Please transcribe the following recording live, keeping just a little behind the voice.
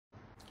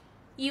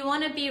You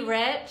want to be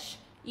rich,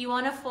 you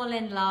want to fall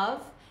in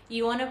love,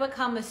 you want to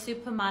become a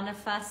super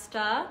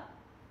manifester,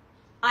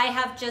 I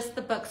have just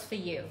the books for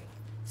you.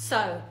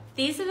 So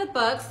these are the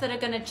books that are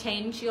going to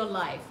change your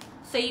life.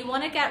 So you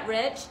want to get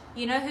rich,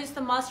 you know who's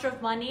the master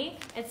of money?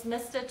 It's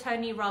Mr.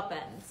 Tony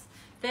Robbins.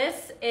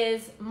 This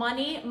is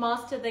Money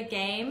Master the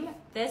Game.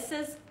 This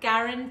is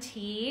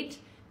guaranteed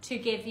to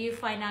give you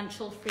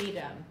financial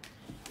freedom.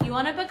 You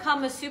want to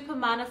become a super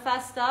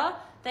manifester?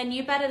 Then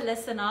you better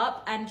listen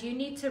up and you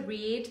need to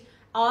read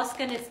Ask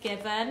and It's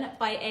Given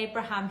by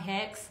Abraham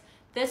Hicks.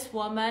 This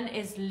woman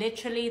is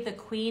literally the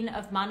queen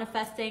of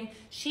manifesting.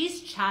 She's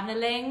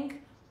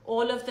channeling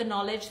all of the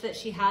knowledge that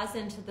she has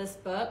into this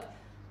book.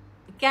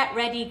 Get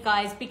ready,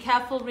 guys. Be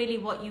careful really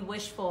what you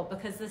wish for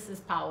because this is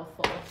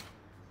powerful.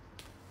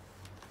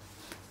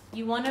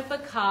 You want to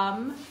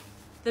become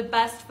the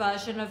best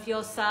version of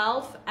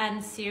yourself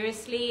and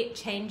seriously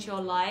change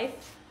your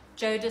life.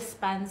 Joe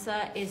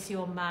Dispenza is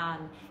your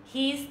man.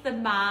 He's the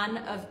man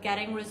of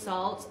getting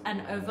results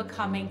and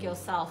overcoming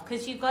yourself,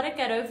 because you've got to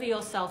get over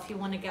yourself. You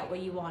want to get what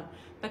you want.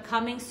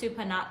 Becoming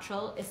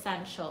supernatural,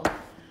 essential.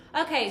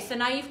 Okay, so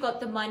now you've got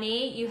the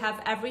money, you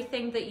have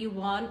everything that you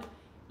want.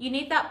 You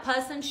need that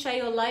person to share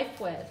your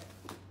life with.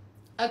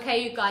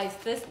 Okay, you guys,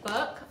 this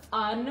book,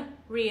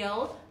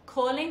 Unreal,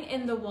 Calling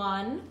in the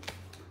One,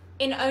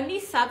 in only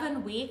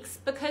 7 weeks,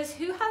 because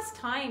who has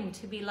time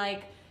to be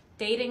like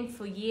dating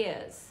for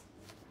years?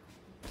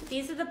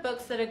 These are the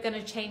books that are going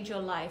to change your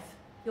life.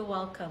 You're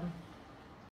welcome.